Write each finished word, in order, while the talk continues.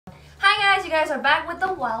guys, you guys are back with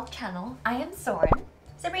the Wild Channel. I am Soren.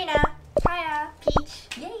 Sabrina. Chaya. Peach.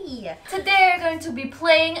 Yay! Today we're going to be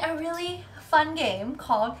playing a really fun game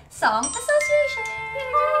called Song Association.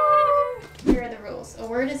 Here are the rules. A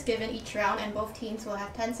word is given each round and both teams will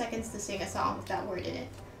have 10 seconds to sing a song with that word in it.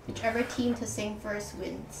 Whichever team to sing first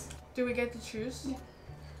wins. Do we get to choose? Yeah.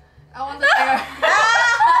 I want the singer.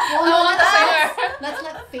 Well, want the singer. let's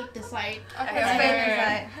let fate decide. Okay.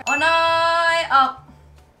 Okay. Onai up.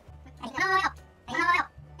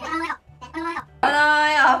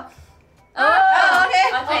 Onai up. Oh, okay.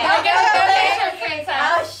 Okay.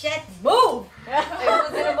 Oh shit. Move.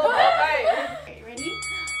 Okay, ready?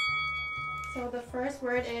 So the first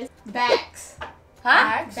word is bags.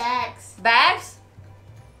 Huh? Bags. Bags?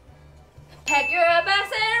 Pack your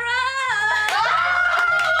bags and run!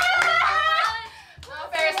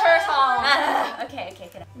 Fair's first song. Okay.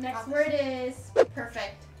 Next word is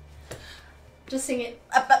perfect. Just sing it.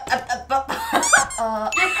 You're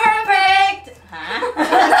perfect! Huh?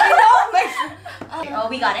 Oh,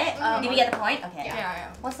 we got it? Did we get the point? Okay.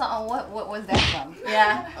 Yeah. What song? What was that from?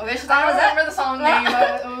 Yeah. Which I don't remember the song name,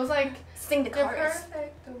 but it was like Sing the you're chorus.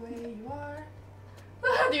 perfect the way you are.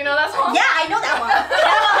 Do you know that song? Yeah, I know that one. I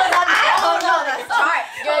don't know that chart.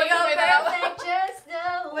 You're perfect just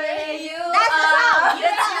the way you are. That's the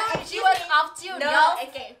song. She was off tune. No.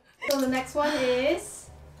 Okay. So the next one is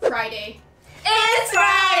Friday. It's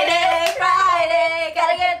Friday,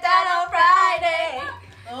 gotta get down on Friday.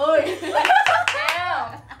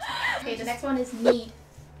 Damn. Okay, the next one is need.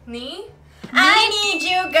 Knee? I need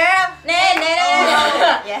you, girl. Na na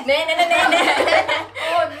na. Yeah. Na na na.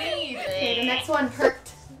 Oh, need. Okay, the next one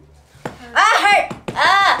hurt. Hurt.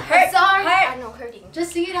 Hurt. Sorry. Hurt. I know hurting.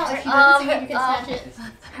 Just sing it out. If you don't sing it, you can snatch it.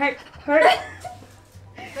 Hurt.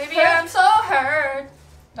 Baby, I'm so hurt.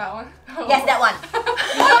 That one? Yes, that one.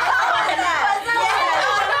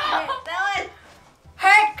 That one.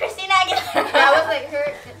 Hurt, Christina Aguilera. That was like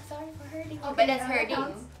hurt. Sorry for hurting. Okay, But it's that hurting.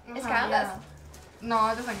 counts. It's Uh-huh, count. yeah. No,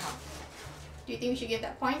 it doesn't count. Do you think we should give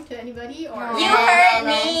that point to anybody or? No. You hurt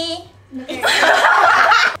me. Okay.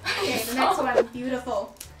 Okay, the next one,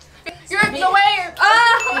 beautiful. You're the way you're.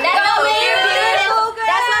 That's what makes you beautiful, girl.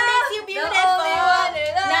 That's what makes you beautiful. The only one in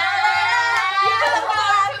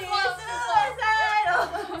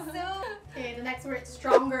Okay, the next word,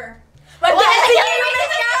 stronger. But What? that's you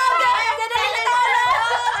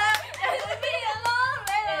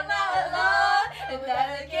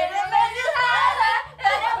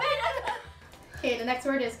Okay, the next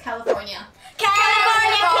word is California.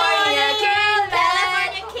 California King.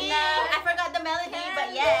 I forgot the melody, but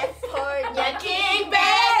yes. California King,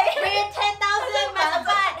 babe. We're 10,000 miles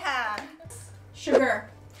apart, huh? Sugar.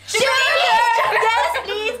 Sugar, yes,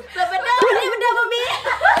 please. Double me.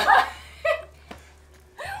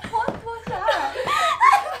 What was that?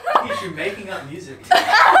 You're making up music. It's not a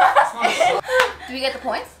song. Do we get the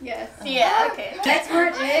points? Yes. Yeah, okay. Next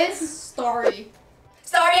word is story.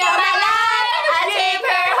 Story of my life. I take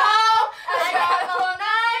her home. I drive all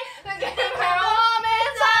night. Then give her home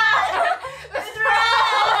inside.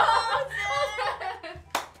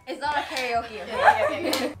 It's not a karaoke.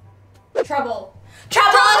 Okay. Trouble.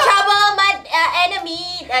 Trouble, my enemy.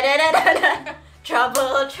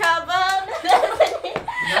 Trouble.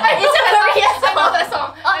 It's a Korean I know song. that song.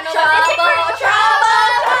 I know that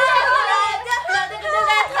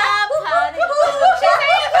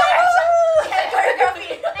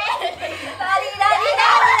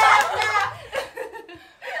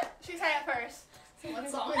She sang it first. What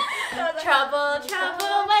song is Trouble,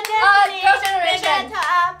 my Girls' Generation.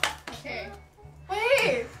 Okay.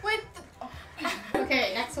 Wait.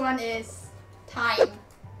 Okay, next one is time.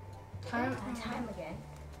 Time. Time again.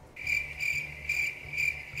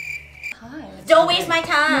 Time. Don't waste my No,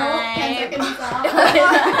 time. 10 seconds off.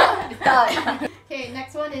 It's done. Okay,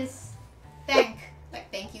 next one is thank.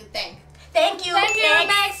 Like thank you, thank. Thank you. Thank you.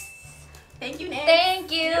 Next. Thank you. Next.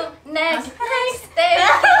 Thank you. Next. Thank Thank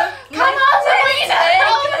you. Come on, Sabrina.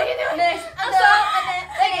 Next.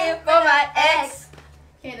 Thank you for my ex.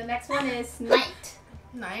 Okay, the next one is night.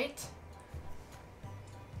 Night.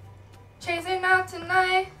 Chasing out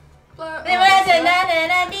tonight.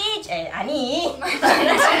 DJ. 아니.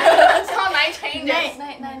 It's called Night Changes.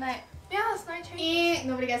 Night. Yeah, it's Night Changes.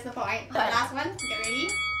 Nobody gets the point. The Fine. last one. Get ready.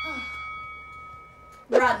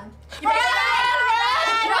 Run.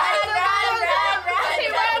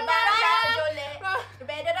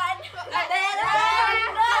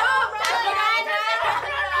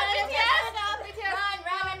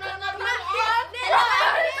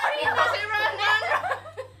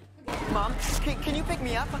 Mom, can you pick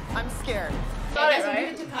me up? I'm scared. Got Okay, it, so right?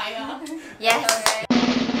 give it to Kaya. Yes.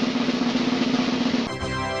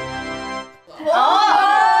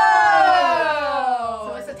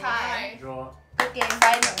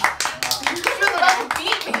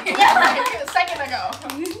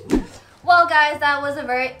 Well, guys, that was a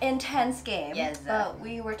very intense game. Yes. But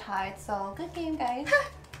we were tied, so good game, guys.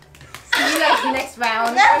 See you guys next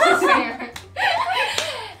round.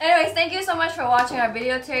 Anyways, thank you so much for watching our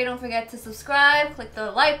video today. Don't forget to subscribe, click the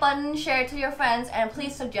like button, share it to your friends, and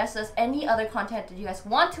please suggest us any other content that you guys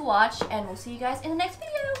want to watch. And we'll see you guys in the next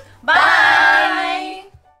video. Bye.